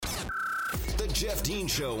Jeff Dean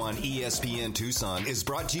Show on ESPN Tucson is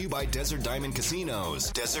brought to you by Desert Diamond Casinos.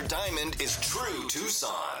 Desert Diamond is true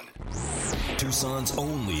Tucson. Tucson's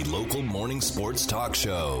only local morning sports talk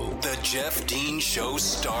show. The Jeff Dean Show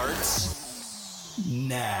starts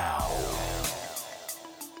now.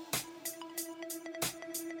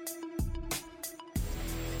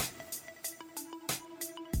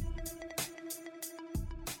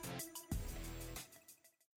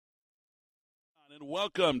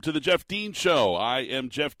 Welcome to the Jeff Dean Show. I am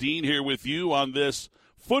Jeff Dean here with you on this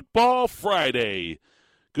Football Friday.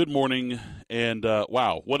 Good morning, and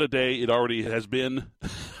wow, what a day it already has been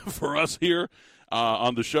for us here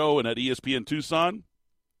on the show and at ESPN Tucson.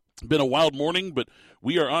 Been a wild morning, but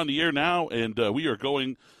we are on the air now, and we are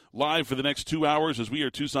going live for the next 2 hours as we are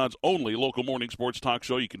Tucson's only local morning sports talk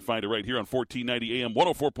show. You can find it right here on 1490 AM,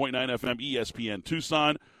 104.9 FM, ESPN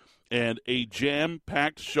Tucson, and a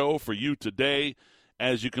jam-packed show for you today.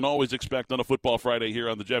 As you can always expect on a Football Friday here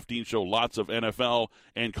on the Jeff Dean Show, lots of NFL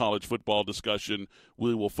and college football discussion.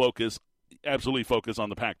 We will absolutely focus on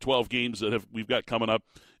the Pac-12 games that we've got coming up,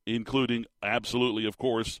 including absolutely, of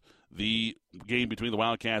course, the game between the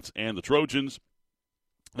Wildcats and the Trojans.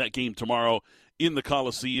 That game tomorrow in the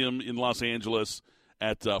Coliseum in Los Angeles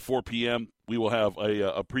at 4 p.m. We will have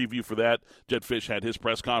a preview for that. Jedd Fisch had his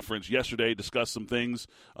press conference yesterday, discussed some things,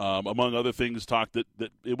 among other things, talked that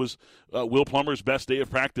it was Will Plummer's best day of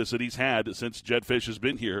practice that he's had since Jedd Fisch has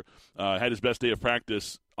been here. Had his best day of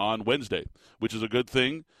practice on Wednesday, which is a good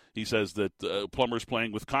thing. He says that Plummer's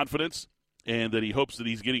playing with confidence and that he hopes that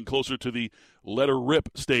he's getting closer to the let her rip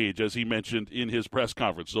stage, as he mentioned in his press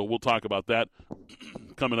conference. So we'll talk about that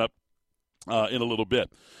coming up in a little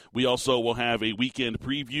bit. We also will have a weekend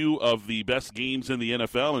preview of the best games in the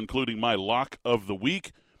NFL, including my lock of the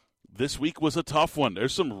week. This week was a tough one.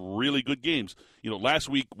 There's some really good games. Last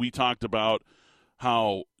week we talked about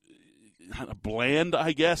how kind of bland,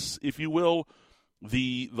 I guess, if you will,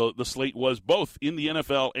 the slate was both in the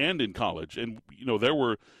NFL and in college. And there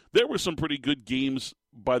were some pretty good games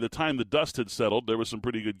by the time the dust had settled. There were some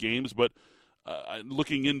pretty good games, but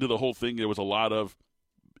looking into the whole thing, there was a lot of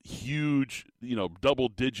huge,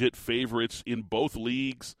 double-digit favorites in both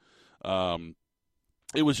leagues.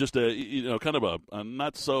 It was just a, kind of a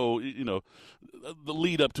not so, the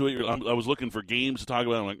lead up to it. I was looking for games to talk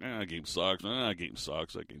about. I'm like, that game sucks. That game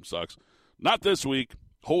sucks. That game sucks. Not this week.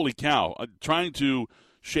 Holy cow. Trying to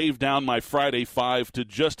shave down my Friday 5 to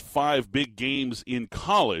just 5 big games in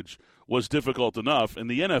college was difficult enough. And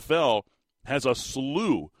the NFL has a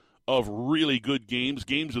slew of really good games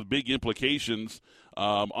with big implications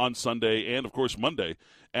on Sunday and, of course, Monday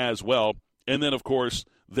as well. And then, of course,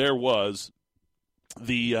 there was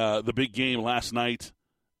the big game last night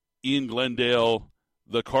in Glendale.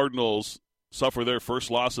 The Cardinals suffer their first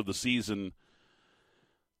loss of the season.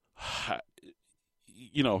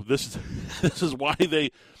 This is why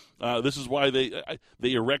they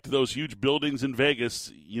erect those huge buildings in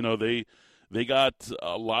Vegas. They got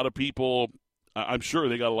a lot of people. I'm sure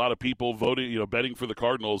they got a lot of people voting, betting for the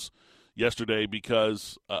Cardinals yesterday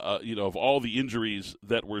because, of all the injuries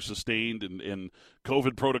that were sustained and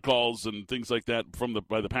COVID protocols and things like that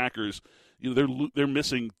by the Packers. They're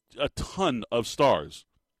missing a ton of stars,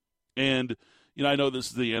 and I know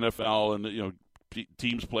this is the NFL, and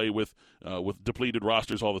teams play with depleted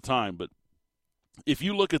rosters all the time. But if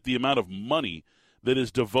you look at the amount of money that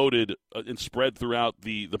is devoted and spread throughout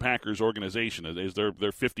the Packers organization as their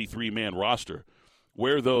 53-man roster,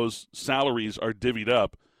 where those salaries are divvied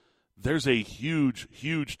up, there's a huge,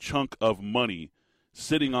 huge chunk of money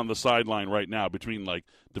sitting on the sideline right now between like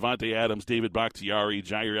Davante Adams, David Bakhtiari,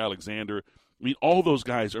 Jair Alexander. I mean, all those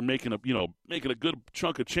guys are making a good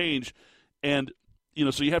chunk of change, and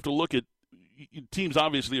so you have to look at teams.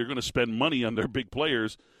 Obviously, are going to spend money on their big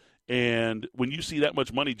players. And when you see that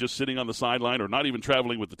much money just sitting on the sideline or not even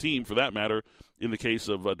traveling with the team, for that matter, in the case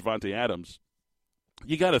of Davante Adams,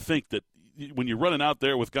 you got to think that when you're running out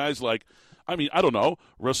there with guys like,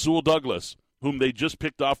 Rasul Douglas, whom they just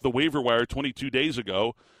picked off the waiver wire 22 days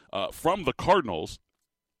ago from the Cardinals,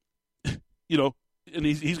 and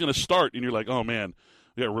he's going to start, and you're like, oh, man,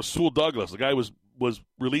 we got Rasul Douglas. The guy was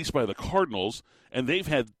released by the Cardinals, and they've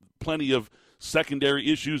had plenty of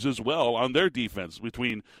secondary issues as well on their defense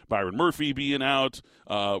between Byron Murphy being out,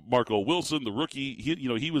 Marco Wilson, the rookie.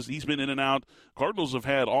 He's been in and out. Cardinals have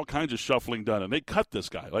had all kinds of shuffling done, and they cut this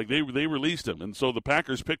guy. Like they released him, and so the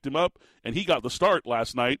Packers picked him up, and he got the start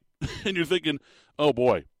last night. And you're thinking, oh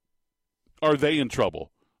boy, are they in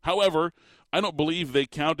trouble? However, I don't believe they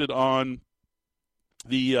counted on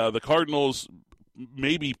the Cardinals,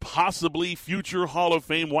 maybe possibly future Hall of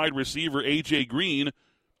Fame wide receiver A.J. Green,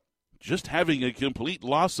 just having a complete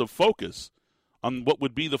loss of focus on what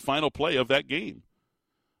would be the final play of that game.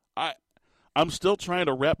 I'm still trying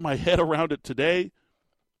to wrap my head around it today.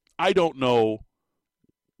 I don't know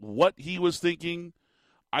what he was thinking.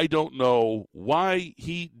 I don't know why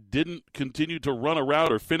he didn't continue to run a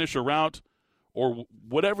route or finish a route or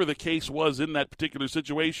whatever the case was in that particular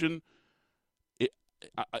situation.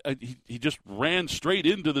 He just ran straight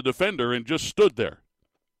into the defender and just stood there.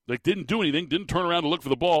 Like, didn't do anything, didn't turn around to look for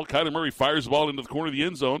the ball. Kyler Murray fires the ball into the corner of the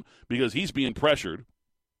end zone because he's being pressured.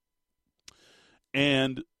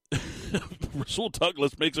 And Rasul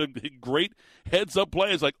Douglas makes a great heads-up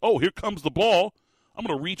play. It's like, oh, here comes the ball. I'm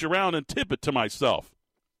going to reach around and tip it to myself.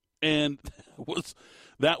 And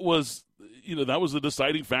that was the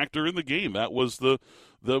deciding factor in the game. That was the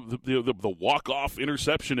walk-off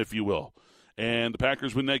interception, if you will. And the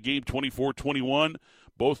Packers win that game 24-21.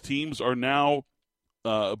 Both teams are now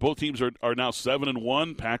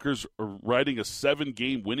 7-1. Packers are riding a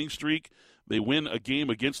 7-game winning streak. They win a game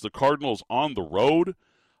against the Cardinals on the road.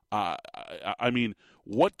 I mean,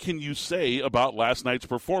 what can you say about last night's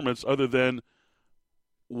performance other than,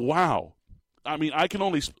 wow? I mean, I can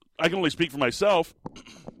only speak for myself,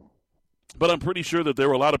 but I'm pretty sure that there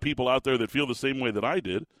were a lot of people out there that feel the same way that I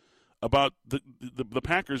did about the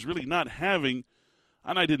Packers really not having,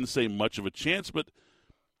 and I didn't say much of a chance, but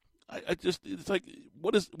I just, it's like,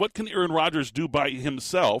 what can Aaron Rodgers do by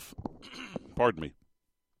himself? Pardon me.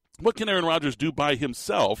 What can Aaron Rodgers do by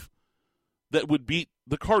himself that would beat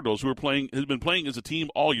the Cardinals, who has been playing as a team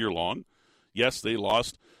all year long? Yes, they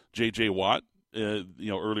lost J.J. Watt,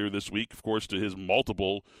 earlier this week, of course, to his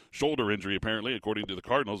multiple shoulder injury, apparently, according to the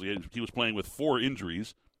Cardinals. He was playing with 4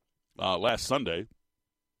 injuries last Sunday.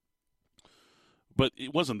 But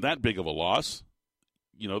it wasn't that big of a loss.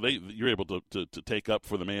 You're able to take up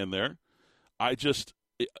for the man there. You just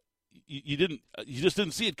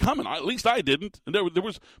didn't see it coming. At least I didn't. And there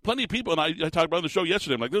was plenty of people, and I talked about on the show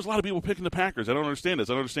yesterday. I'm like, there's a lot of people picking the Packers. I don't understand this.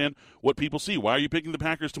 I don't understand what people see. Why are you picking the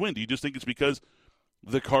Packers to win? Do you just think it's because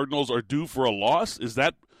the Cardinals are due for a loss? Is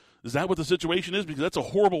that what the situation is? Because that's a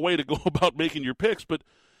horrible way to go about making your picks. But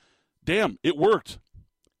damn, it worked.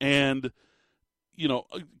 And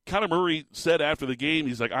Kyler Murray said after the game,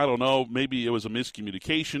 he's like, I don't know, maybe it was a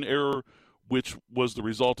miscommunication error, which was the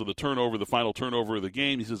result of the final turnover of the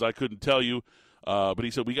game. He says, I couldn't tell you, but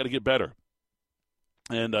he said, we got to get better.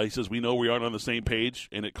 And he says, we know we aren't on the same page,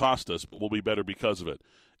 and it cost us, but we'll be better because of it.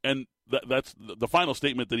 And that's the final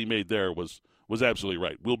statement that he made there was absolutely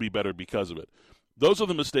right. We'll be better because of it. Those are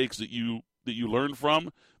the mistakes that you learn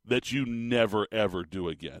from that you never, ever do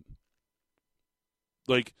again.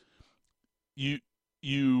 Like, you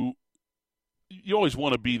always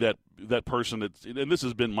want to be that person and this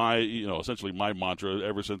has been my, essentially my mantra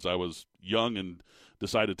ever since I was young and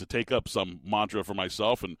decided to take up some mantra for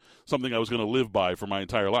myself and something I was going to live by for my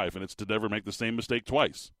entire life, and it's to never make the same mistake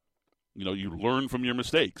twice. You learn from your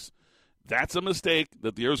mistakes. That's a mistake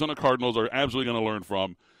that the Arizona Cardinals are absolutely going to learn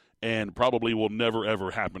from and probably will never,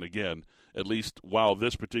 ever happen again, at least while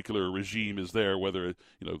this particular regime is there, whether,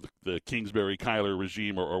 the Kingsbury, Kyler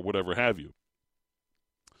regime or whatever have you.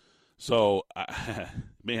 So,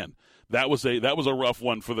 man, that was a rough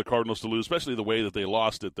one for the Cardinals to lose, especially the way that they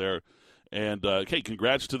lost it there. And hey,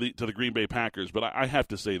 congrats to the Green Bay Packers. But I have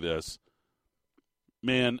to say this,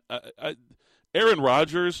 man, Aaron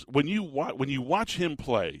Rodgers, when you watch him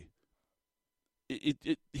play,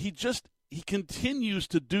 he continues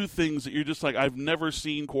to do things that you're just like, I've never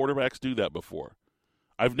seen quarterbacks do that before.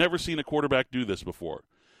 I've never seen a quarterback do this before.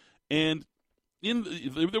 And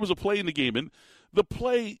there was a play in the game, and the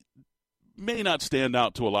play may not stand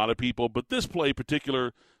out to a lot of people, but this play in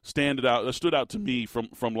particular stood out to me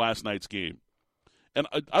from last night's game. And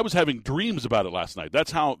I was having dreams about it last night.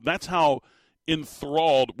 That's how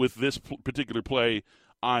enthralled with this particular play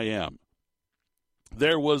I am.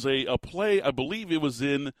 There was a play, I believe it was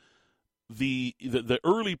in the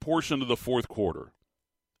early portion of the fourth quarter,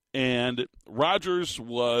 and Rodgers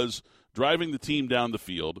was driving the team down the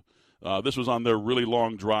field. This was on their really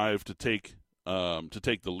long drive to take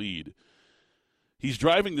the lead. He's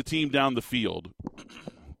driving the team down the field,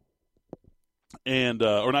 and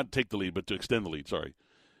or not to take the lead, but to extend the lead. Sorry,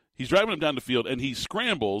 he's driving them down the field, and he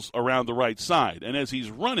scrambles around the right side. And as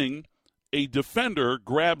he's running, a defender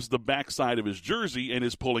grabs the backside of his jersey and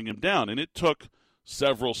is pulling him down. And it took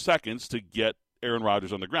several seconds to get Aaron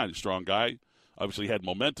Rodgers on the ground. He's a strong guy, obviously had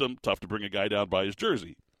momentum. Tough to bring a guy down by his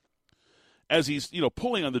jersey. As he's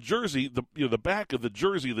pulling on the jersey, the back of the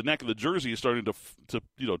jersey, the neck of the jersey is starting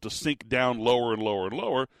to sink down lower and lower and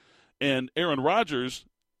lower, and Aaron Rodgers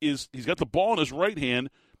he's got the ball in his right hand,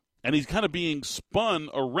 and he's kind of being spun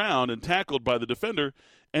around and tackled by the defender,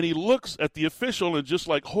 and he looks at the official and just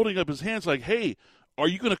like holding up his hands like, hey, are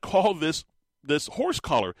you going to call this horse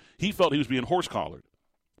collar? He felt he was being horse collared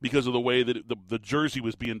because of the way that the jersey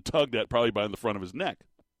was being tugged at probably by the front of his neck,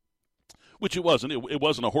 which it wasn't. It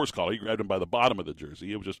wasn't a horse collar. He grabbed him by the bottom of the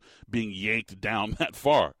jersey. It was just being yanked down that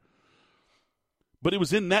far. But it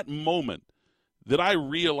was in that moment that I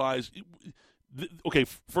realized, okay,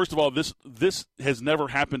 first of all, this has never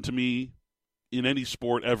happened to me in any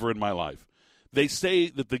sport ever in my life. They say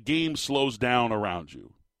that the game slows down around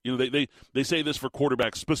you. You know, they say this for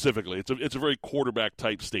quarterbacks specifically. It's a very quarterback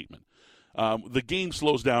type statement. The game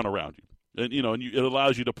slows down around you, and it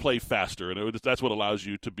allows you to play faster, and that's what allows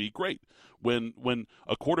you to be great. When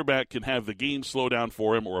a quarterback can have the game slow down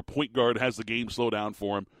for him, or a point guard has the game slow down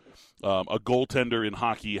for him, a goaltender in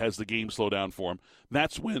hockey has the game slow down for him.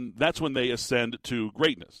 That's when they ascend to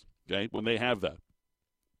greatness. Okay, when they have that.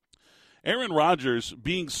 Aaron Rodgers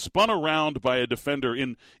being spun around by a defender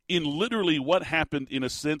in literally what happened in a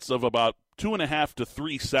sense of about 2.5 to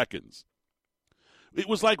 3 seconds. It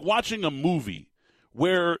was like watching a movie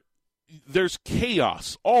where there's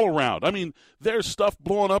chaos all around. I mean, there's stuff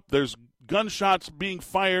blowing up, there's gunshots being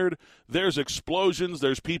fired, there's explosions,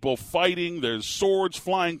 there's people fighting, there's swords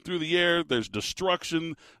flying through the air, there's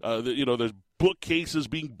destruction, there's bookcases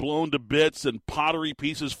being blown to bits and pottery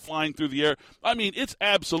pieces flying through the air. I mean, it's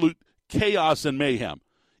absolute chaos and mayhem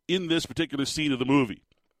in this particular scene of the movie.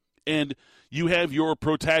 And you have your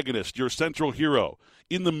protagonist, your central hero,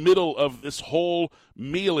 in the middle of this whole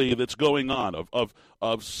melee that's going on of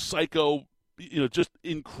psycho, just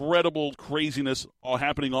incredible craziness all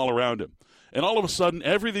happening all around him. And all of a sudden,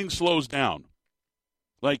 everything slows down.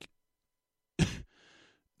 Like,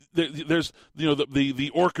 there's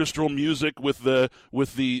the orchestral music with the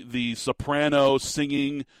soprano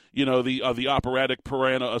singing, the operatic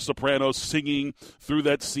soprano singing through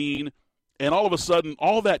that scene, and all of a sudden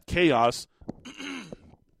all that chaos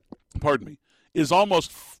pardon me, is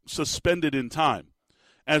almost suspended in time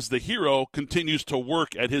as the hero continues to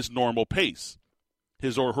work at his normal pace,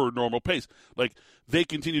 his or her normal pace. Like, they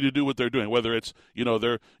continue to do what they're doing, whether it's,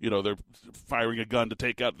 they're firing a gun to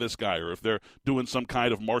take out this guy, or if they're doing some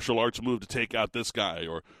kind of martial arts move to take out this guy,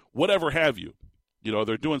 or whatever have you.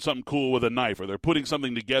 They're doing something cool with a knife, or they're putting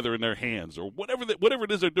something together in their hands, or whatever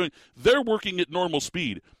it is they're doing. They're working at normal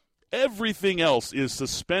speed. Everything else is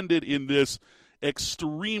suspended in this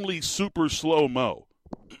extremely super slow-mo.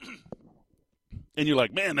 And you're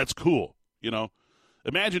like, man, that's cool,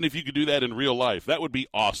 Imagine if you could do that in real life. That would be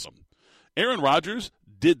awesome. Aaron Rodgers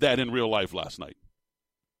did that in real life last night.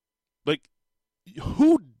 Like,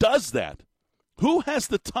 who does that? Who has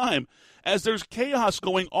the time, as there's chaos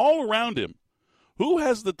going all around him, who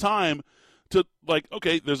has the time to, like,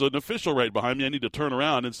 okay, there's an official right behind me. I need to turn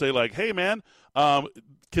around and say, like, hey, man,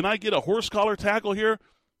 can I get a horse collar tackle here?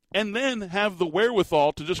 And then have the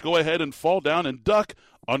wherewithal to just go ahead and fall down and duck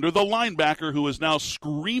under the linebacker who is now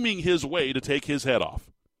screaming his way to take his head off.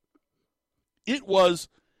 It was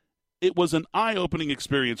an eye-opening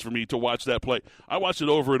experience for me to watch that play. I watched it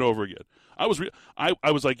over and over again. I was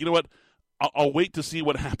like, you know what? I'll wait to see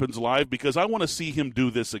what happens live because I want to see him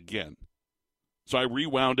do this again. So I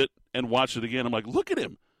rewound it and watched it again. I'm like, look at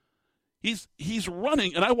him. He's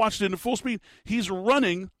running, and I watched it in full speed. He's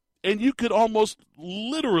running, and you could almost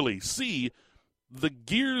literally see the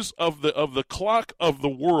gears of the clock of the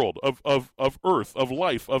world, of Earth, of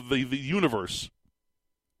life, of the universe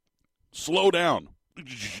slow down,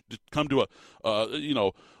 come to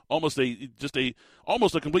almost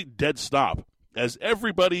a complete dead stop as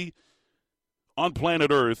everybody on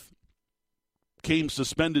planet Earth came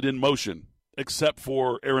suspended in motion except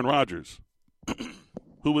for Aaron Rodgers,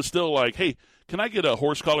 who was still like, hey, can I get a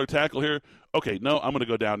horse collar tackle here? Okay, no, I'm going to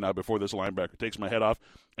go down now before this linebacker takes my head off.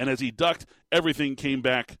 And as he ducked, everything came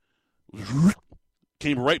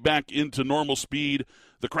right back into normal speed.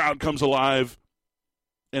 The crowd comes alive,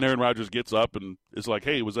 and Aaron Rodgers gets up and is like,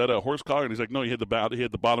 hey, was that a horse collar? And he's like, no, he hit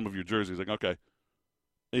the bottom of your jersey. He's like, okay.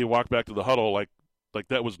 And he walked back to the huddle like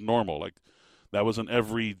that was normal. Like that was an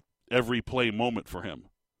every play moment for him.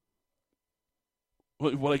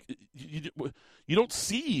 Like you don't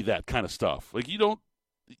see that kind of stuff. Like you don't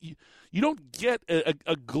get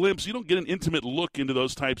a glimpse. You don't get an intimate look into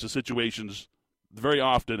those types of situations very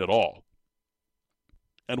often at all.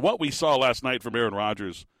 And what we saw last night from Aaron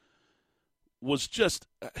Rodgers was just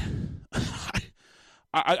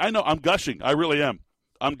I know I'm gushing. I really am.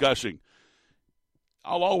 I'm gushing.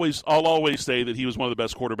 I'll always say that he was one of the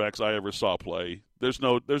best quarterbacks I ever saw play. There's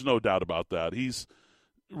no doubt about that. He's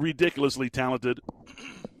ridiculously talented,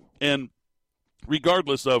 and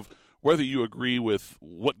regardless of whether you agree with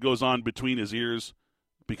what goes on between his ears,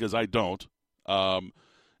 because I don't,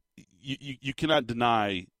 you cannot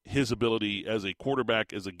deny his ability as a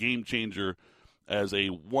quarterback, as a game changer, as a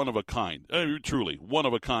one-of-a-kind, truly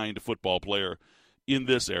one-of-a-kind football player in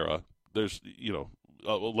this era. There's,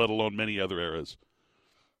 let alone many other eras.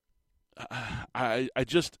 I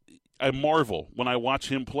marvel when I watch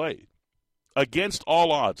him play against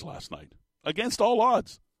all odds last night. Against all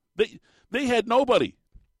odds. They had nobody.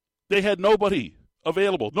 They had nobody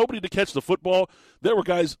available. Nobody to catch the football. There were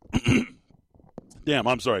guys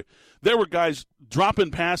There were guys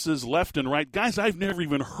dropping passes left and right, guys I've never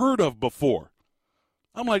even heard of before.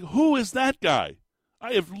 I'm like, who is that guy?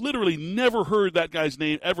 I have literally never heard that guy's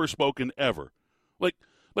name ever spoken ever.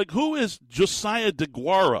 Like who is Josiah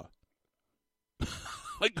DeGuara?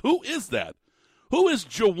 Like, who is that? Who is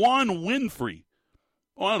Jawan Winfrey?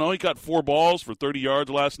 Oh, I don't know. He got 4 balls for 30 yards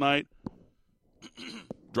last night.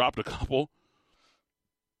 Dropped a couple.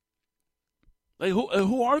 Like,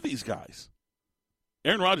 who are these guys?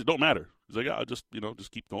 Aaron Rodgers don't matter. He's like, just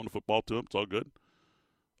keep throwing the football to him. It's all good.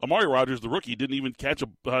 Amari Rodgers, the rookie, didn't even catch a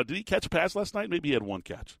did he catch a pass last night? Maybe he had 1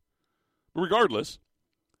 catch. But regardless,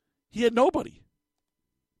 he had nobody.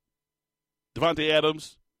 Devontae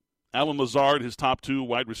Adams, Allen Lazard, his top 2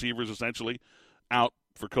 wide receivers, essentially, out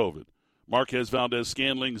for COVID. Marquez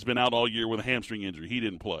Valdez-Scantling has been out all year with a hamstring injury. He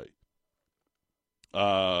didn't play.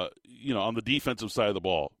 On the defensive side of the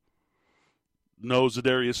ball, no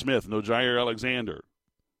Zadarius Smith, no Jair Alexander,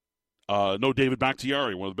 no David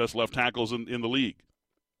Bakhtiari, one of the best left tackles in the league.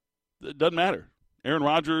 It doesn't matter. Aaron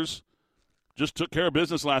Rodgers just took care of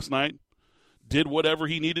business last night, did whatever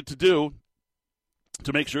he needed to do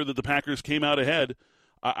to make sure that the Packers came out ahead.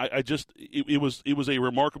 It was a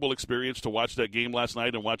remarkable experience to watch that game last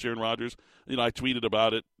night and watch Aaron Rodgers. I tweeted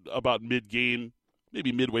about it about mid-game,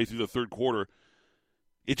 maybe midway through the third quarter.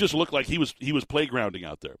 It just looked like he was playgrounding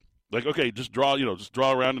out there. Like, okay, just draw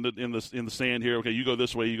around in the sand here. Okay, you go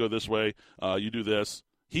this way, you do this.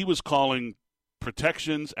 He was calling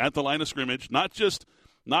protections at the line of scrimmage, not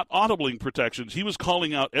audibling protections. He was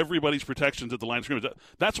calling out everybody's protections at the line of scrimmage.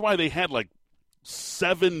 That's why they had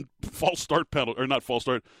 7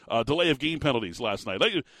 delay of game penalties last night.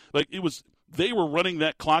 They were running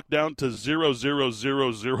that clock down to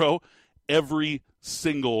 0-0-0-0 every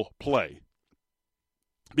single play.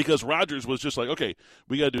 Because Rodgers was just like, okay,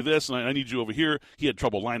 we got to do this, and I need you over here. He had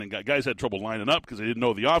trouble lining. Guys had trouble lining up because they didn't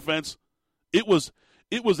know the offense. It was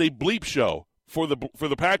a bleep show for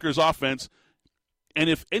the Packers offense. And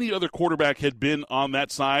if any other quarterback had been on that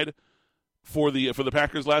side for the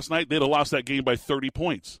Packers last night, they'd have lost that game by 30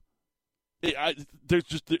 points. He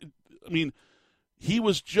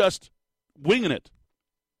was just winging it.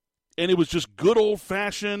 And it was just good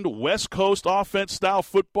old-fashioned West Coast offense style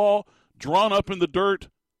football, drawn up in the dirt.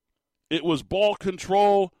 It was ball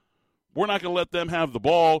control. We're not going to let them have the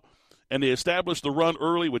ball. And they established the run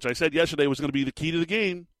early, which I said yesterday was going to be the key to the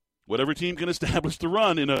game. Whatever team can establish the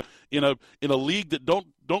run in a league that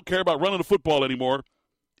don't care about running the football anymore.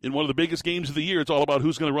 In one of the biggest games of the year, it's all about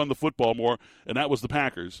who's going to run the football more, and that was the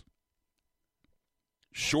Packers.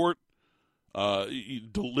 Short,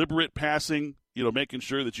 deliberate passing, making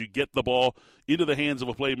sure that you get the ball into the hands of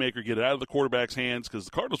a playmaker, get it out of the quarterback's hands, because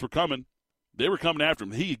the Cardinals were coming. They were coming after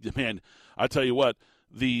him. I tell you what,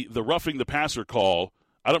 the roughing the passer call,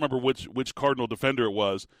 I don't remember which Cardinal defender it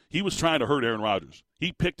was. He was trying to hurt Aaron Rodgers.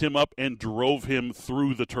 He picked him up and drove him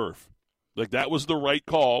through the turf. That was the right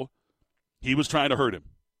call. He was trying to hurt him.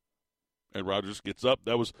 And Rodgers gets up.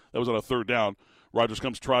 That was on a 3rd down. Rodgers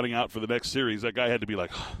comes trotting out for the next series. That guy had to be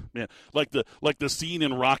like, oh, man, like the scene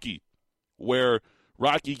in Rocky where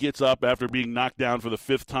Rocky gets up after being knocked down for the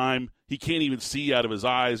 5th time. He can't even see out of his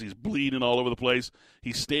eyes. He's bleeding all over the place.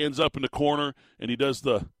 He stands up in the corner and he does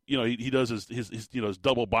he does his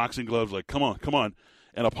double boxing gloves, like, come on.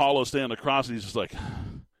 And Apollo's standing across and he's just like,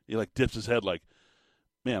 he dips his head like,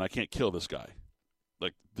 man, I can't kill this guy.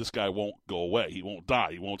 Like, this guy won't go away. He won't die.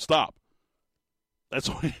 He won't stop. That's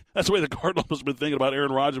the way the Cardinals have been thinking about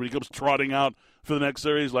Aaron Rodgers when he comes trotting out for the next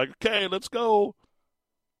series. Like, okay, let's go.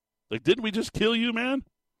 Like, didn't we just kill you, man?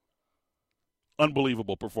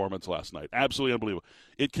 Unbelievable performance last night. Absolutely unbelievable.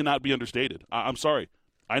 It cannot be understated. I'm sorry.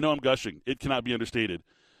 I know I'm gushing. It cannot be understated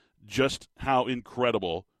just how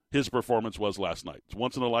incredible his performance was last night. It's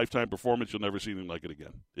once-in-a-lifetime performance. You'll never see anything like it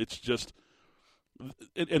again. It's just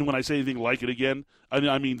 – and when I say anything like it again,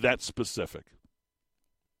 I mean that specific.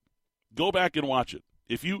 Go back and watch it.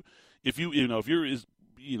 If you're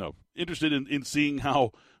interested in seeing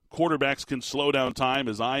how quarterbacks can slow down time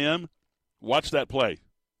as I am, watch that play.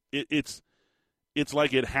 It's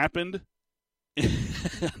like it happened,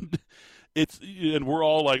 and we're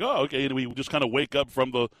all like, oh, okay, and we just kind of wake up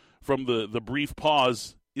from the brief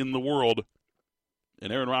pause in the world,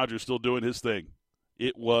 and Aaron Rodgers still doing his thing.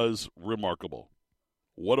 It was remarkable.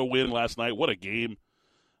 What a win last night. What a game.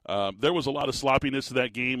 There was a lot of sloppiness to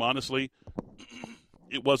that game, honestly.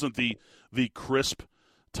 It wasn't the crisp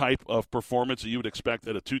type of performance that you would expect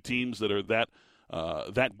out of two teams that are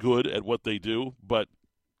that good at what they do. But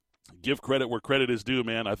give credit where credit is due,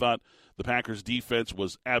 man. I thought the Packers' defense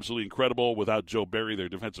was absolutely incredible without Joe Barry, their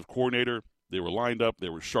defensive coordinator. They were lined up. They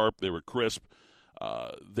were sharp. They were crisp.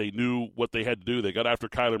 They knew what they had to do. They got after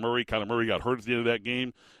Kyler Murray. Kyler Murray got hurt at the end of that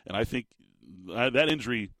game, and I think that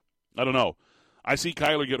injury, I don't know. I see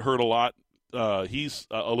Kyler get hurt a lot. He's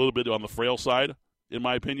a little bit on the frail side, in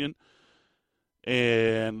my opinion.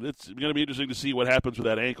 And it's going to be interesting to see what happens with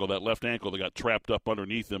that ankle, that left ankle that got trapped up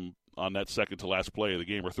underneath him on that second to last play of the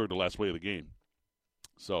game or third to last play of the game.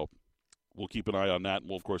 So we'll keep an eye on that. And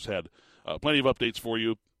we'll, of course, had plenty of updates for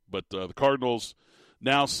you. But the Cardinals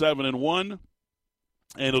now 7-1.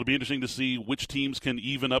 And it'll be interesting to see which teams can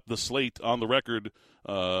even up the slate on the record,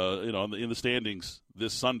 in the standings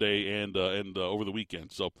this Sunday and over the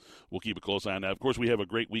weekend. So we'll keep a close eye on that. Of course, we have a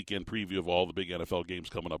great weekend preview of all the big NFL games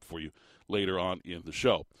coming up for you later on in the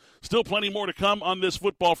show. Still plenty more to come on this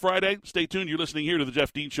Football Friday. Stay tuned. You're listening here to the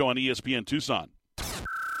Jeff Dean Show on ESPN Tucson.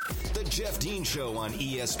 The Jeff Dean Show on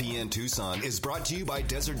ESPN Tucson is brought to you by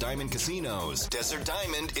Desert Diamond Casinos. Desert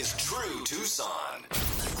Diamond is true Tucson.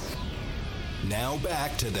 Now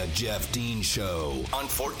back to the Jeff Dean Show on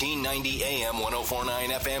 1490 AM, 104.9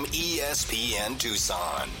 FM, ESPN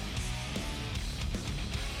Tucson.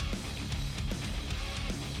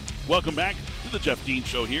 Welcome back to the Jeff Dean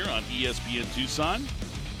Show here on ESPN Tucson.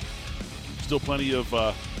 Still plenty of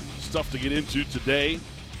stuff to get into today.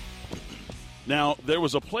 Now, there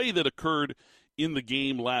was a play that occurred in the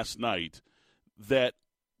game last night that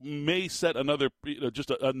may set another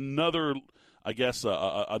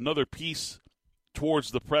piece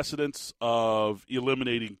towards the precedence of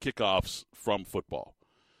eliminating kickoffs from football.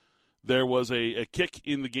 There was a kick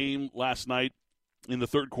in the game last night in the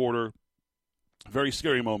third quarter. Very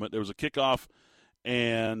scary moment. There was a kickoff,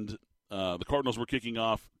 and the Cardinals were kicking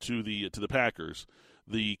off to the Packers.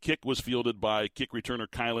 The kick was fielded by kick returner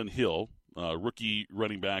Kylan Hill, rookie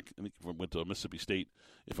running back. I think he went to Mississippi State,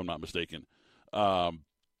 if I'm not mistaken. So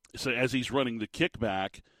as he's running the kick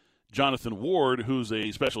back, Jonathan Ward, who's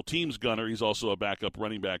a special teams gunner, he's also a backup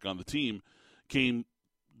running back on the team, came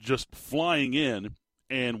just flying in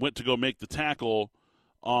and went to go make the tackle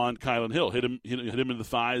on Kylan Hill. Hit him in the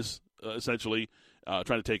thighs, essentially, trying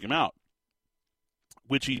to take him out,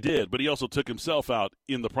 which he did. But he also took himself out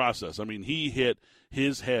in the process. I mean, he hit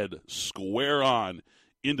his head square on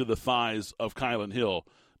into the thighs of Kylan Hill,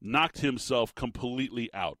 knocked himself completely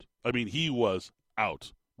out. I mean, he was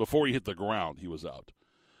out. Before he hit the ground, he was out.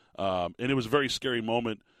 And it was a very scary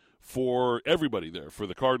moment for everybody there, for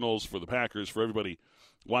the Cardinals, for the Packers, for everybody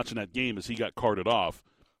watching that game as he got carted off.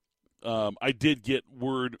 I did get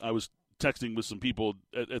word. I was texting with some people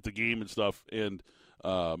at the game and stuff, and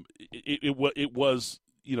it was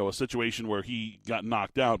a situation where he got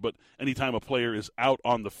knocked out. But anytime a player is out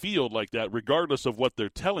on the field like that, regardless of what they're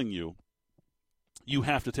telling you, you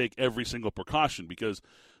have to take every single precaution because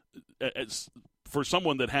for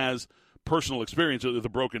someone that has personal experience with a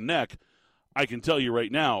broken neck, I can tell you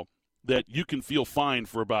right now that you can feel fine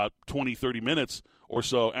for about 20, 30 minutes or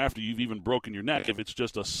so after you've even broken your neck if it's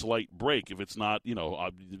just a slight break, if it's not, you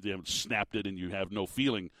haven't snapped it and you have no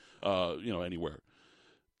feeling, anywhere.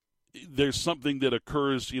 There's something that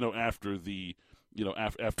occurs, after the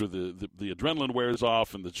adrenaline wears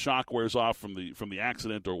off and the shock wears off from the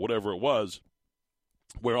accident or whatever it was,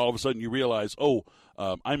 where all of a sudden you realize,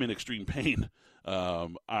 I'm in extreme pain.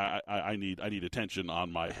 I need attention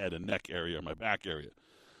on my head and neck area, my back area.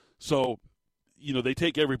 So, they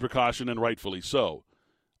take every precaution, and rightfully so.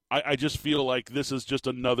 I just feel like this is just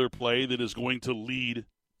another play that is going to lead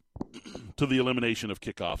to the elimination of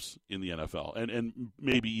kickoffs in the NFL and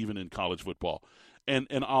maybe even in college football. And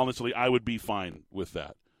honestly, I would be fine with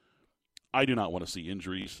that. I do not want to see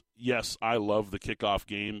injuries. Yes, I love the kickoff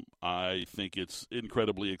game. I think it's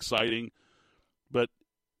incredibly exciting. But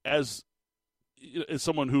as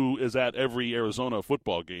someone who is at every Arizona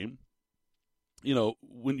football game,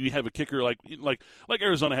 when you have a kicker like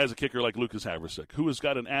Arizona has a kicker like Lucas Havrisik, who has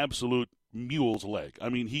got an absolute mule's leg. I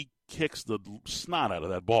mean, he kicks the snot out of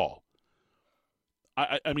that ball.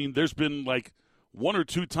 I mean, there's been like one or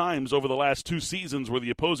two times over the last two seasons where the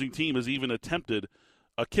opposing team has even attempted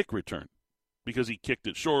a kick return because he kicked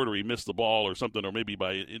it short or he missed the ball or something, or maybe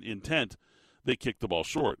by intent they kicked the ball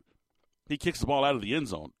short. He kicks the ball out of the end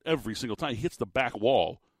zone every single time. He hits the back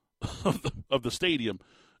wall of the stadium,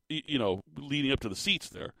 leading up to the seats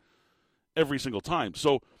there every single time.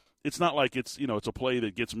 So it's not like it's a play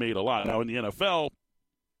that gets made a lot. Now in the NFL,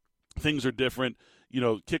 things are different.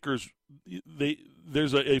 Kickers,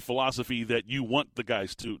 there's a philosophy that you want the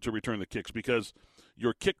guys to return the kicks because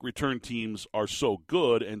your kick return teams are so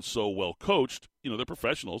good and so well coached. They're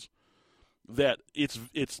professionals that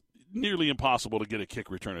it's nearly impossible to get a kick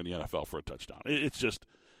return in the NFL for a touchdown.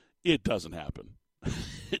 It doesn't happen.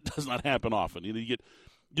 It does not happen often.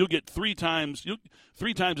 You'll get three times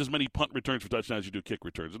as many punt returns for touchdowns as you do kick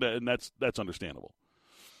returns, and that's understandable.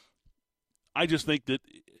 I just think that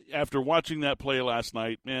after watching that play last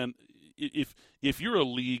night, man, if you're a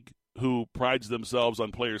league who prides themselves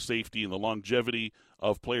on player safety and the longevity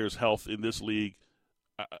of players' health in this league,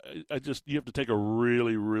 you have to take a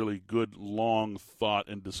really, really good long thought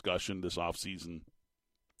and discussion this offseason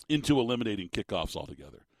into eliminating kickoffs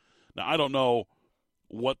altogether. Now, I don't know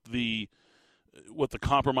what the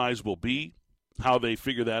compromise will be, how they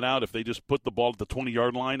figure that out, if they just put the ball at the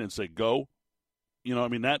 20-yard line and say go.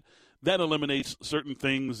 That eliminates certain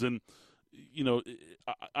things, and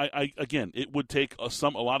again, it would take a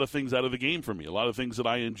lot of things out of the game for me. A lot of things that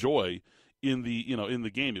I enjoy in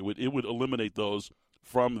the game, it would eliminate those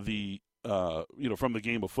from the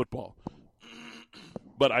game of football.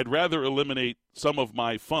 But I'd rather eliminate some of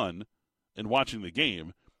my fun in watching the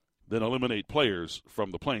game than eliminate players from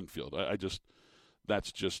the playing field.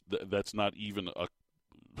 That's not even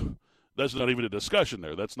a discussion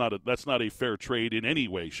there. That's not a fair trade in any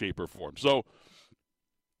way, shape, or form. So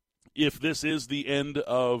if this is the end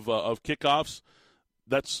of kickoffs,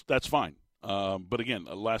 that's fine. But again,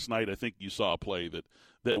 last night I think you saw a play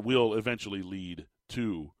that will eventually lead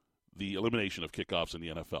to the elimination of kickoffs in the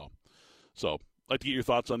NFL. So I'd like to get your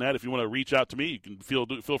thoughts on that. If you want to reach out to me, you can feel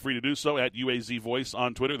free to do so at UAZ Voice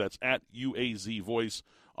on Twitter. That's at UAZ Voice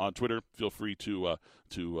on Twitter. Feel free to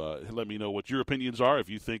let me know what your opinions are. If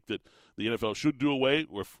you think that the NFL should do away,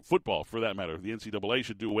 or football for that matter, the NCAA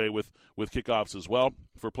should do away with kickoffs as well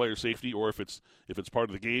for player safety, or if it's part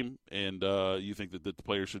of the game and you think that the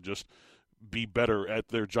players should just be better at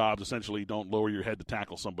their jobs, essentially don't lower your head to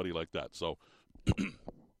tackle somebody like that. So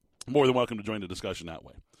more than welcome to join the discussion that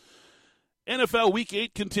way. NFL Week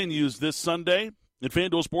 8 continues this Sunday. And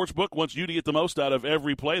FanDuel Sportsbook wants you to get the most out of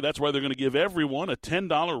every play. That's why they're going to give everyone a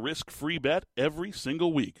 $10 risk-free bet every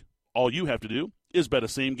single week. All you have to do is bet a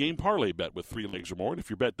same-game parlay bet with 3 legs or more. And if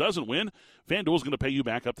your bet doesn't win, FanDuel is going to pay you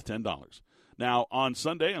back up to $10. Now, on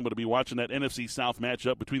Sunday, I'm going to be watching that NFC South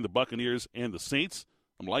matchup between the Buccaneers and the Saints.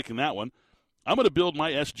 I'm liking that one. I'm going to build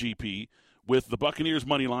my SGP with the Buccaneers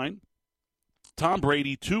money line, Tom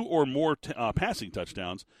Brady 2 or more passing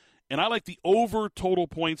touchdowns, and I like the over total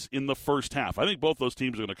points in the first half. I think both those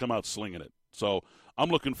teams are going to come out slinging it. So I'm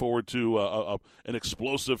looking forward to an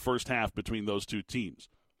explosive first half between those two teams.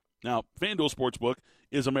 Now, FanDuel Sportsbook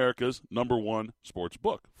is America's #1 sports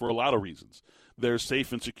book for a lot of reasons. There's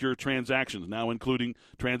safe and secure transactions, now including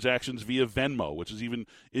transactions via Venmo, which is even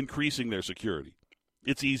increasing their security.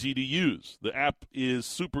 It's easy to use. The app is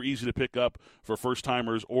super easy to pick up for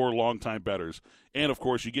first-timers or long-time bettors. And, of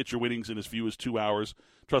course, you get your winnings in as few as 2 hours.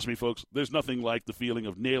 Trust me, folks, there's nothing like the feeling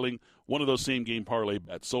of nailing one of those same-game parlay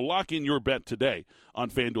bets. So lock in your bet today on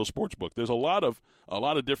FanDuel Sportsbook. There's a lot of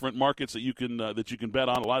different markets that you can bet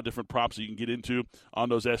on, a lot of different props that you can get into on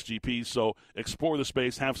those SGPs. So explore the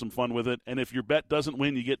space, have some fun with it, and if your bet doesn't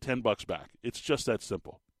win, you get $10 back. It's just that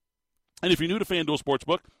simple. And if you're new to FanDuel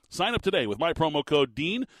Sportsbook, sign up today with my promo code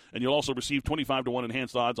DEAN, and you'll also receive 25-1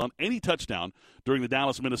 enhanced odds on any touchdown during the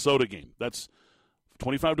Dallas-Minnesota game. That's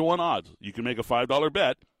 25-1 odds. You can make a $5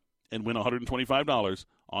 bet and win $125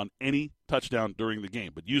 on any touchdown during the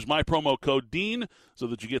game. But use my promo code DEAN so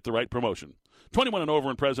that you get the right promotion. 21 and over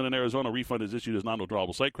and present in Arizona. Refund is issued as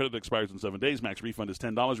non-withdrawable site credit. Expires in 7 days. Max refund is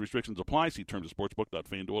 $10. Restrictions apply. See terms at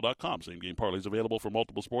sportsbook.fanduel.com. Same game parlays available for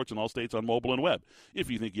multiple sports in all states on mobile and web. If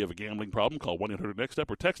you think you have a gambling problem, call 1-800-NEXT-STEP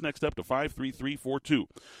or text NEXT STEP to 53342.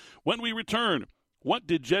 When we return, what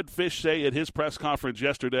did Jedd Fisch say at his press conference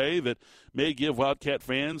yesterday that may give Wildcat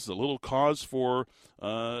fans a little cause for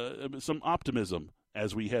some optimism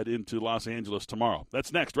as we head into Los Angeles tomorrow?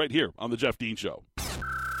 That's next right here on The Jeff Dean Show.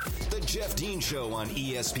 The Jeff Dean Show on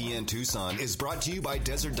ESPN Tucson is brought to you by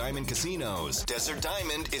Desert Diamond Casinos. Desert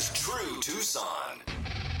Diamond is true Tucson.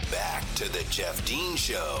 Back to the Jeff Dean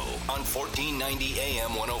Show on 1490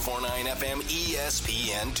 AM, 104.9 FM,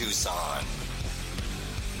 ESPN Tucson.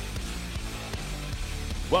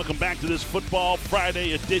 Welcome back to this Football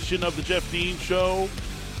Friday edition of the Jeff Dean Show.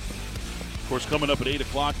 Of course, coming up at 8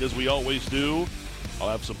 o'clock, as we always do, I'll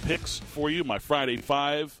have some picks for you, my Friday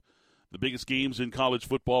Five, the biggest games in college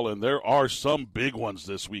football, and there are some big ones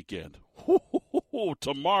this weekend.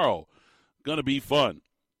 Tomorrow, going to be fun.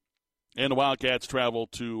 And the Wildcats travel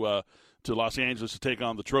to Los Angeles to take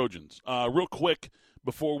on the Trojans. Real quick,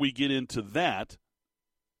 before we get into that,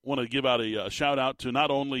 I want to give out a shout-out to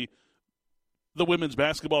not only the women's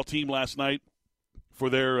basketball team last night for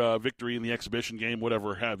their victory in the exhibition game,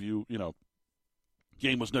 whatever have you.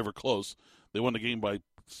 Game was never close. They won the game by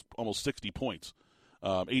almost 60 points.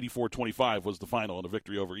 84-25 was the final in a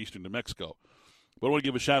victory over Eastern New Mexico. But I want to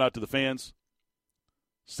give a shout-out to the fans.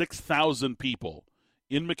 6,000 people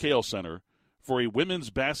in McHale Center for a women's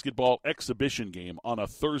basketball exhibition game on a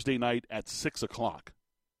Thursday night at 6 o'clock.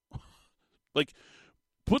 Like,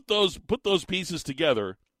 put those pieces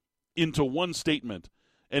together into one statement,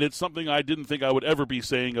 and it's something I didn't think I would ever be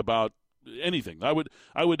saying about anything. I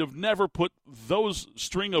would have never put those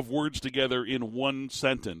string of words together in one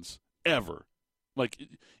sentence, ever. Like,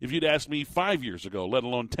 if you'd asked me 5 years ago, let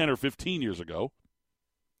alone 10 or 15 years ago,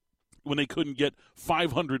 when they couldn't get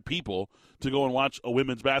 500 people to go and watch a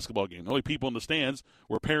women's basketball game. The only people in the stands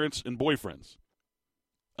were parents and boyfriends.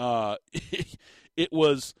 It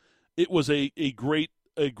was a great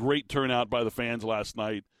turnout by the fans last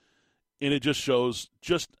night, and it just shows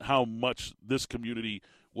just how much this community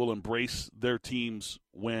will embrace their teams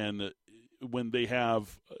when they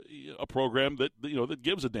have a program that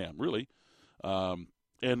gives a damn, really. And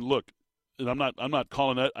look, and I'm not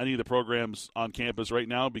calling that any of the programs on campus right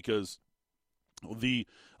now, because the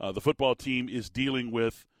football team is dealing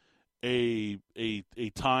with a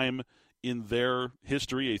time in their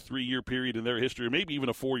history, a 3-year period in their history, or maybe even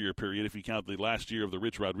a 4-year period if you count the last year of the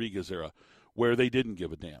Rich Rodriguez era, where they didn't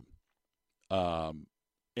give a damn.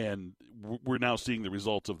 And we're now seeing the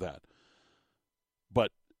results of that.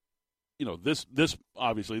 But this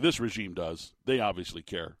obviously this regime does. They obviously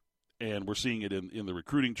care. And we're seeing it in the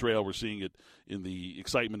recruiting trail. We're seeing it in the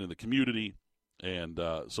excitement in the community. And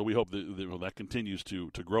so we hope that continues to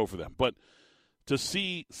grow for them. But to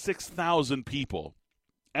see 6,000 people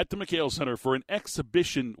at the McHale Center for an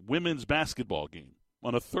exhibition women's basketball game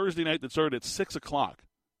on a Thursday night that started at 6 o'clock,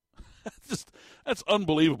 that's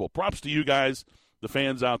unbelievable. Props to you guys, the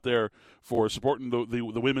fans out there, for supporting the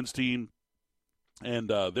women's team. And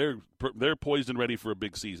they're poised and ready for a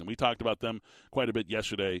big season. We talked about them quite a bit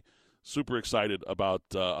yesterday. Super excited about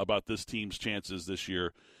this team's chances this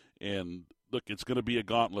year. And look, it's going to be a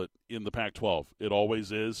gauntlet in the Pac-12. It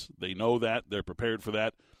always is. They know that. They're prepared for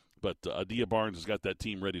that. But Adia Barnes has got that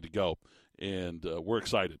team ready to go, and we're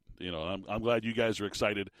excited. I'm glad you guys are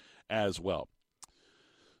excited as well.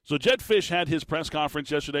 So Jedd Fisch had his press conference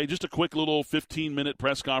yesterday. Just a quick little 15-minute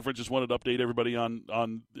press conference. Just wanted to update everybody on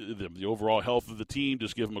the overall health of the team.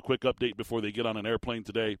 Just give them a quick update before they get on an airplane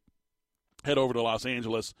today. Head over to Los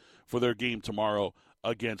Angeles for their game tomorrow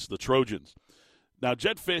against the Trojans. Now,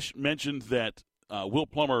 Jedd Fisch mentioned that Will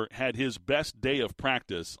Plummer had his best day of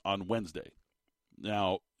practice on Wednesday.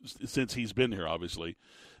 Now, since he's been here, obviously,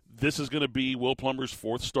 this is going to be Will Plummer's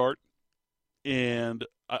fourth start. And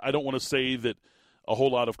I don't want to say that a whole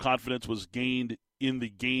lot of confidence was gained in the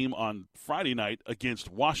game on Friday night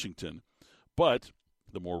against Washington. But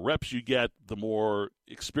the more reps you get, the more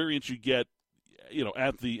experience you get,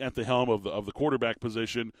 at the helm of the quarterback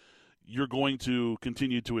position, you're going to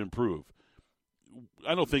continue to improve.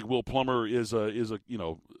 I don't think Will Plummer is an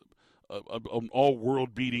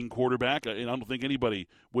all-world beating quarterback, and I don't think anybody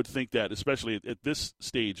would think that, especially at this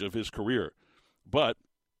stage of his career. But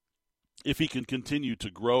if he can continue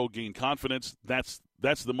to grow, gain confidence, that's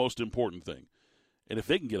the most important thing. And if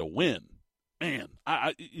they can get a win, man,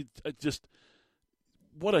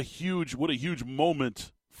 what a huge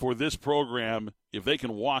moment for this program if they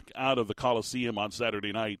can walk out of the Coliseum on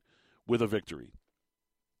Saturday night with a victory.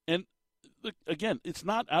 And again, it's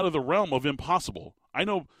not out of the realm of impossible. I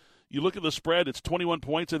know you look at the spread, it's 21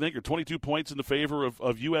 points, I think, or 22 points in the favor of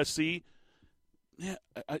USC. Yeah,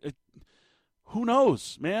 who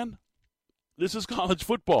knows, man? This is college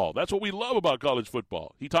football. That's what we love about college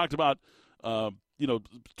football. He talked about,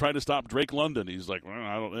 trying to stop Drake London. He's like, well,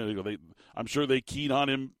 I don't know. I'm sure they keyed on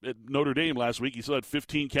him at Notre Dame last week. He still had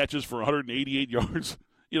 15 catches for 188 yards.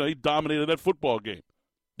 He dominated that football game.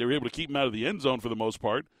 They were able to keep him out of the end zone for the most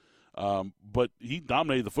part, but he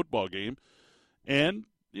dominated the football game. And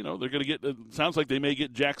they're going to get. It sounds like they may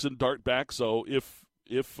get Jackson Dart back. So if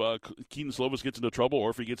Keaton Slovis gets into trouble,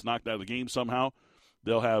 or if he gets knocked out of the game somehow,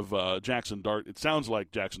 they'll have Jackson Dart. It sounds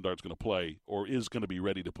like Jackson Dart's going to play, or is going to be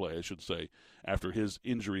ready to play, I should say, after his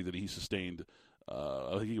injury that he sustained.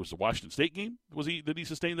 I think it was the Washington State game. Did he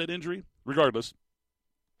sustain that injury? Regardless,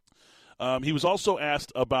 he was also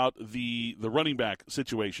asked about the running back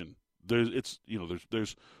situation.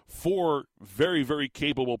 There's 4 very, very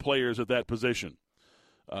capable players at that position.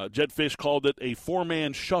 Jedd Fisch called it a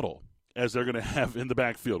 4-man shuttle. as they're going to have in the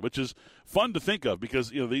backfield, which is fun to think of because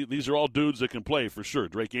these are all dudes that can play for sure.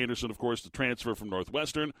 Drake Anderson, of course, the transfer from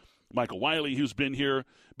Northwestern. Michael Wiley, who's been here,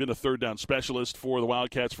 been a third down specialist for the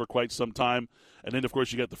Wildcats for quite some time. And then, of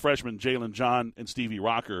course, you got the freshmen, Jalen John and Stevie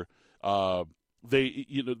Rocker. They're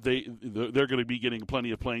going to be getting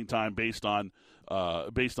plenty of playing time based on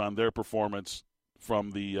their performance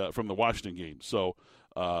from the Washington game. So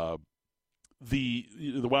the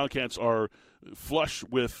Wildcats are flush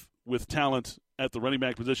with talent at the running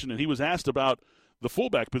back position, and he was asked about the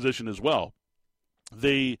fullback position as well.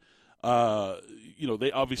 They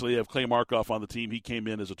obviously have Clay Markoff on the team. He came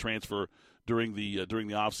in as a transfer during the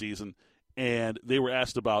offseason, and they were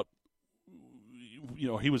asked about.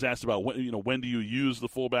 He was asked about when do you use the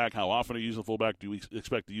fullback? How often are you using the fullback? Do we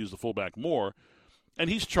expect to use the fullback more? And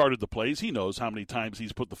he's charted the plays. He knows how many times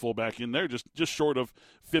he's put the fullback in there, just short of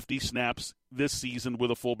 50 snaps this season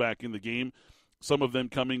with a fullback in the game. Some of them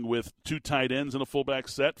coming with 2 tight ends in a fullback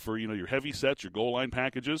set for your heavy sets, your goal line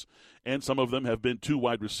packages, and some of them have been 2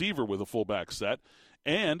 wide receiver with a fullback set.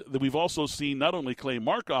 And we've also seen not only Clay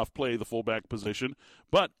Markoff play the fullback position,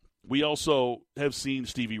 but we also have seen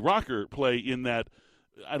Stevie Rocker play in that,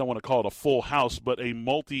 I don't want to call it a full house, but a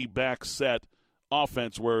multi-back set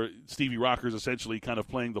offense where Stevie Rocker is essentially kind of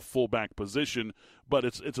playing the fullback position, but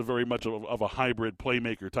it's a very much of a hybrid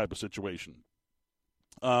playmaker type of situation.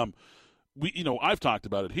 I've talked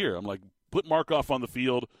about it here. I'm like, put Markoff on the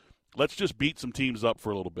field. Let's just beat some teams up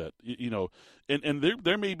for a little bit. And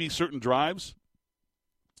there may be certain drives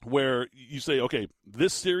where you say, okay,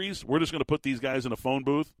 this series, we're just going to put these guys in a phone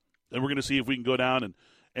booth, and we're going to see if we can go down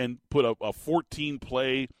and put a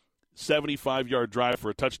 14-play, 75-yard drive for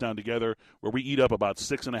a touchdown together where we eat up about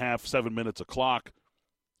 6.5, 7 minutes of clock,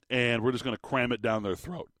 and we're just going to cram it down their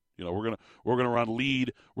throat. We're going to run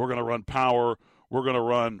lead, we're going to run power, we're going to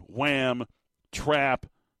run wham, trap,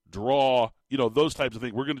 draw, those types of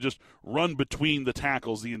things. We're going to just run between the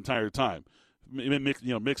tackles the entire time.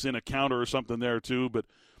 Mix in a counter or something there too, but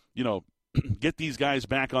get these guys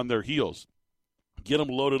back on their heels. Get them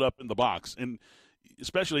loaded up in the box, and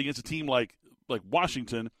especially against a team like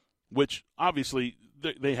Washington, which obviously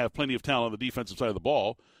they have plenty of talent on the defensive side of the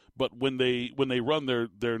ball. But when they run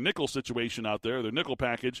their nickel situation out there, their nickel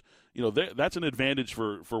package, that's an advantage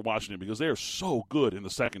for Washington because they are so good in the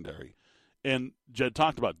secondary. And Jed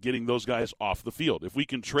talked about getting those guys off the field. If we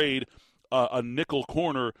can trade a nickel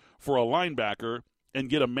corner for a linebacker and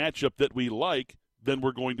get a matchup that we like, then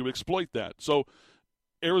we're going to exploit that. So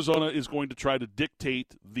Arizona is going to try to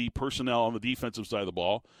dictate the personnel on the defensive side of the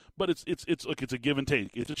ball, but it's a give and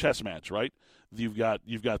take. It's a chess match, right? You've got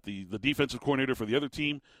the defensive coordinator for the other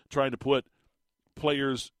team trying to put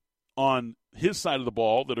players on his side of the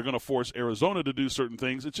ball that are going to force Arizona to do certain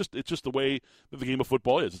things. It's just the way that the game of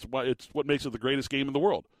football is. It's what makes it the greatest game in the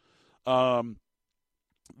world.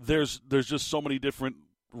 There's just so many different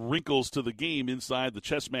wrinkles to the game inside the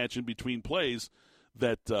chess match in between plays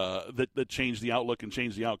that change the outlook and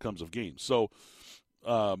change the outcomes of games. So,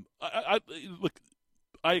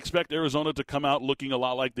 I expect Arizona to come out looking a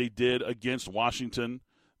lot like they did against Washington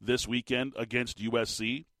this weekend against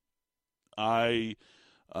USC. I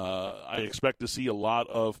expect to see a lot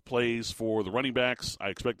of plays for the running backs. I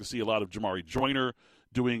expect to see a lot of Jamari Joyner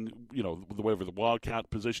doing, whatever the wildcat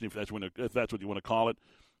position, if that's what you want to call it.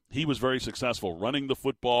 He was very successful running the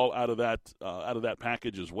football out of that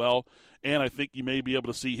package as well, and I think you may be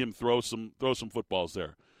able to see him throw some footballs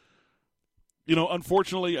there.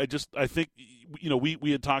 Unfortunately, I think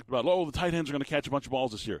we had talked about the tight ends are going to catch a bunch of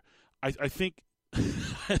balls this year. I think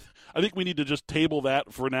I think we need to just table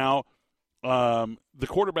that for now. The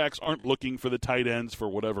quarterbacks aren't looking for the tight ends for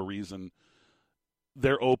whatever reason.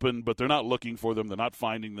 They're open, but they're not looking for them. They're not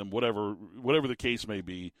finding them. Whatever the case may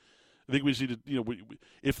be. I think we just need to,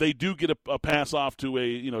 if they do get a pass off to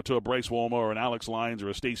a Bryce Wolma or an Alex Lyons or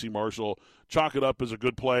a Stacy Marshall, chalk it up as a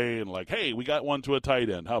good play and hey, we got one to a tight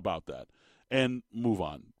end. How about that? And move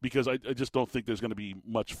on, because I just don't think there's going to be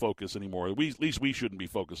much focus anymore. At least we shouldn't be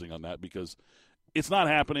focusing on that because it's not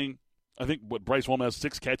happening. I think Bryce Wolma has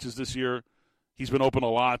 6 catches this year. He's been open a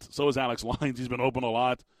lot. So has Alex Lyons. He's been open a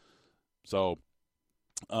lot. So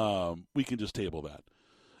we can just table that.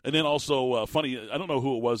 And then also, funny, I don't know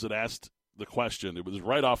who it was that asked the question. It was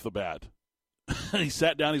right off the bat. He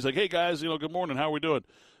sat down. He's like, hey, guys, good morning. How are we doing?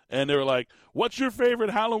 And they were like, what's your favorite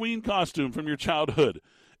Halloween costume from your childhood?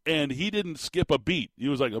 And he didn't skip a beat. He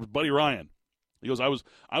was like, Buddy Ryan. He goes,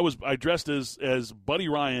 I dressed as Buddy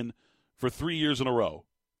Ryan for 3 years in a row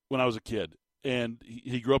when I was a kid. And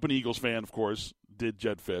he grew up an Eagles fan, of course, did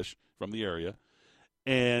Jed Fish from the area.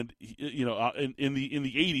 And in the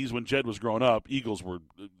 80s when Jed was growing up, Eagles were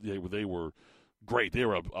great. They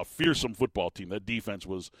were a fearsome football team. That defense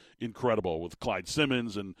was incredible with Clyde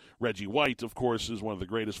Simmons, and Reggie White, of course, is one of the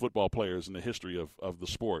greatest football players in the history of the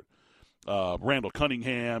sport. Randall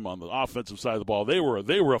Cunningham on the offensive side of the ball. They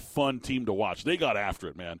were a fun team to watch. They got after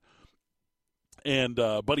it, man. And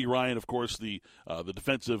Buddy Ryan, of course, the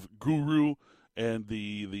defensive guru and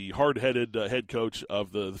the hard-headed head coach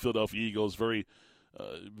of the Philadelphia Eagles, very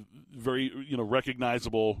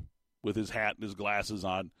recognizable with his hat and his glasses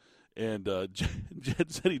on. And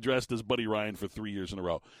Jed said he dressed as Buddy Ryan for 3 years in a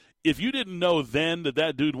row. If you didn't know then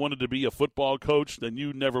that dude wanted to be a football coach, then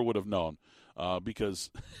you never would have known, because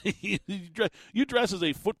you dress as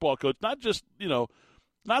a football coach, not just,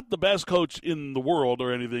 not the best coach in the world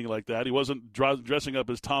or anything like that. He wasn't dressing up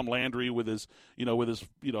as Tom Landry with his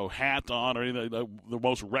hat on or anything, the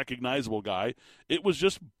most recognizable guy. It was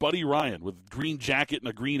just Buddy Ryan with green jacket and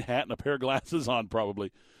a green hat and a pair of glasses on,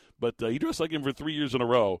 probably. But he dressed like him for 3 years in a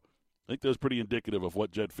row. I think that was pretty indicative of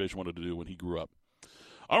what Jed Fish wanted to do when he grew up.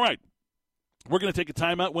 All right. We're going to take a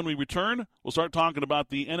timeout. When we return, we'll start talking about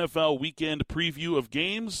the NFL weekend preview of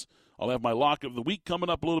games. I'll have my lock of the week coming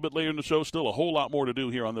up a little bit later in the show. Still a whole lot more to do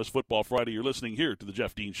here on this Football Friday. You're listening here to The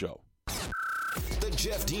Jeff Dean Show. The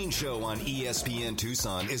Jeff Dean Show on ESPN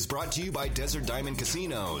Tucson is brought to you by Desert Diamond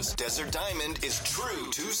Casinos. Desert Diamond is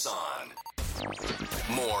true Tucson.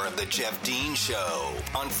 More of The Jeff Dean Show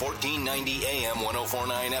on 1490 AM,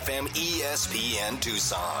 104.9 FM, ESPN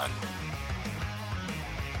Tucson.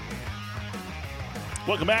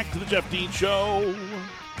 Welcome back to The Jeff Dean Show.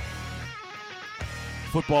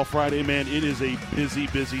 Football Friday, man, it is a busy,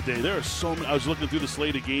 busy day. There are so many. I was looking through the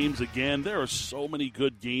slate of games again. There are so many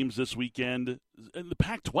good games this weekend. In the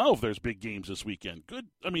Pac-12, there's big games this weekend. Good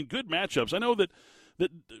matchups. I know that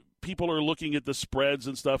people are looking at the spreads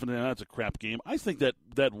and stuff, and that's a crap game. I think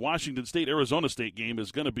that Washington State Arizona State game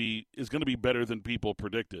is going to be better than people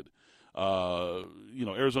predicted.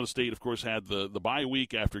 Arizona State, of course, had the bye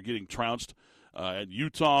week after getting trounced at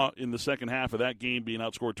Utah in the second half of that game, being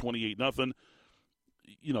outscored 28-0.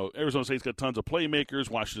 Arizona State's got tons of playmakers.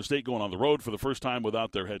 Washington State going on the road for the first time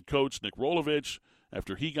without their head coach, Nick Rolovich,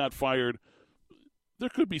 after he got fired. There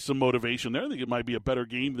could be some motivation there. I think it might be a better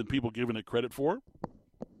game than people giving it credit for.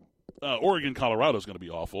 Oregon-Colorado is going to be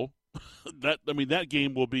awful. That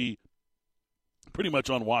game will be pretty much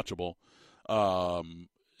unwatchable,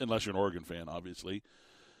 unless you're an Oregon fan, obviously.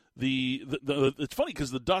 It's funny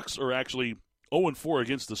because the Ducks are actually 0-4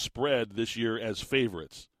 against the spread this year as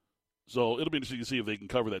favorites. So it'll be interesting to see if they can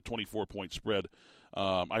cover that 24-point spread.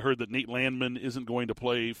 I heard that Nate Landman isn't going to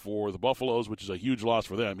play for the Buffaloes, which is a huge loss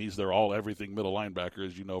for them. He's their all-everything middle linebacker,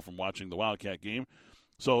 as you know from watching the Wildcat game.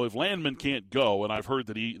 So if Landman can't go, and I've heard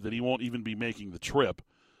that he won't even be making the trip,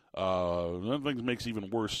 that thing makes it even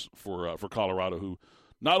worse for Colorado, who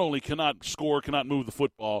not only cannot score, cannot move the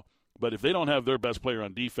football, but if they don't have their best player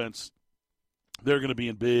on defense, they're going to be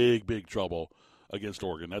in big, big trouble against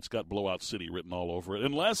Oregon. That's got Blowout City written all over it.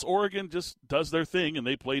 Unless Oregon just does their thing and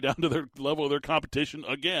they play down to their level of their competition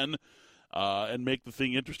again and make the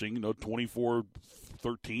thing interesting, 24-13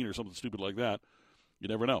 or something stupid like that. You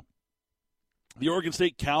never know. The Oregon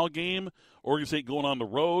State-Cal game, Oregon State going on the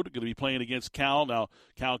road, going to be playing against Cal. Now,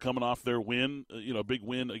 Cal coming off their win, big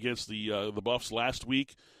win against the Buffs last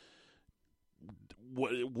week.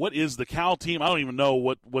 What is the Cal team? I don't even know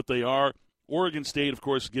what they are. Oregon State, of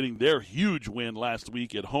course, getting their huge win last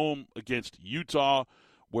week at home against Utah,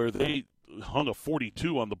 where they hung a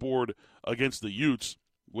 42 on the board against the Utes,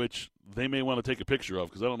 which they may want to take a picture of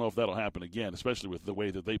because I don't know if that'll happen again, especially with the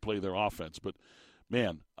way that they play their offense. But,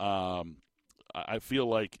 man, I feel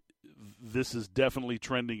like this is definitely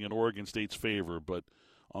trending in Oregon State's favor. But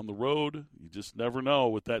on the road, you just never know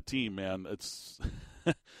with that team, man. It's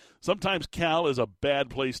sometimes Cal is a bad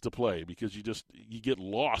place to play because you get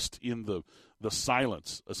lost in the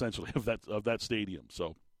silence essentially of that stadium.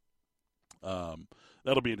 So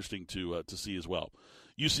that'll be interesting to see as well.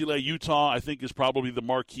 UCLA Utah I think is probably the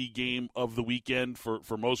marquee game of the weekend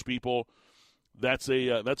for most people. That's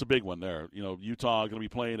a big one there. Utah going to be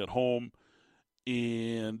playing at home,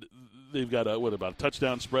 and they've got about a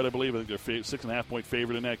touchdown spread, I believe. I think they're 6.5 point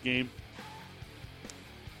favorite in that game.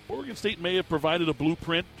 Oregon State may have provided a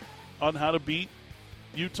blueprint on how to beat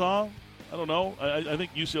Utah. I don't know. I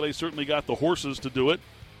think UCLA certainly got the horses to do it.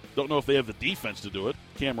 Don't know if they have the defense to do it.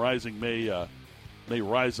 Cam Rising may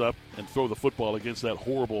rise up and throw the football against that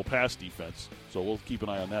horrible pass defense. So we'll keep an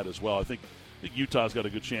eye on that as well. I think Utah's got a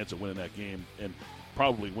good chance at winning that game and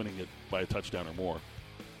probably winning it by a touchdown or more.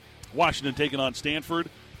 Washington taking on Stanford.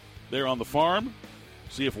 They're on the farm.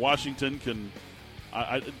 See if Washington can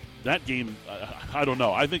that game, I don't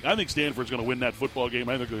know. I think Stanford's going to win that football game.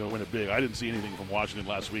 I think they're going to win it big. I didn't see anything from Washington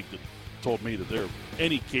last week told me that they're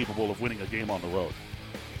any capable of winning a game on the road.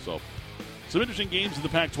 So, some interesting games in the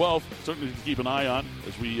Pac-12, certainly to keep an eye on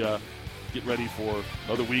as we get ready for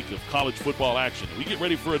another week of college football action. We get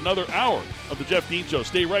ready for another hour of the Jeff Dean Show.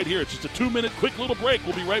 Stay right here. It's just a 2-minute quick little break.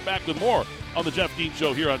 We'll be right back with more on the Jeff Dean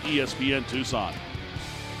Show here on ESPN Tucson.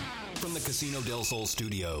 From the Casino del Sol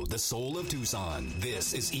studio, the soul of Tucson,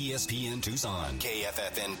 this is ESPN Tucson,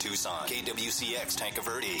 KFFN Tucson, KWCX Tanca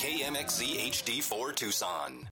Verde, KMXZ HD4 Tucson.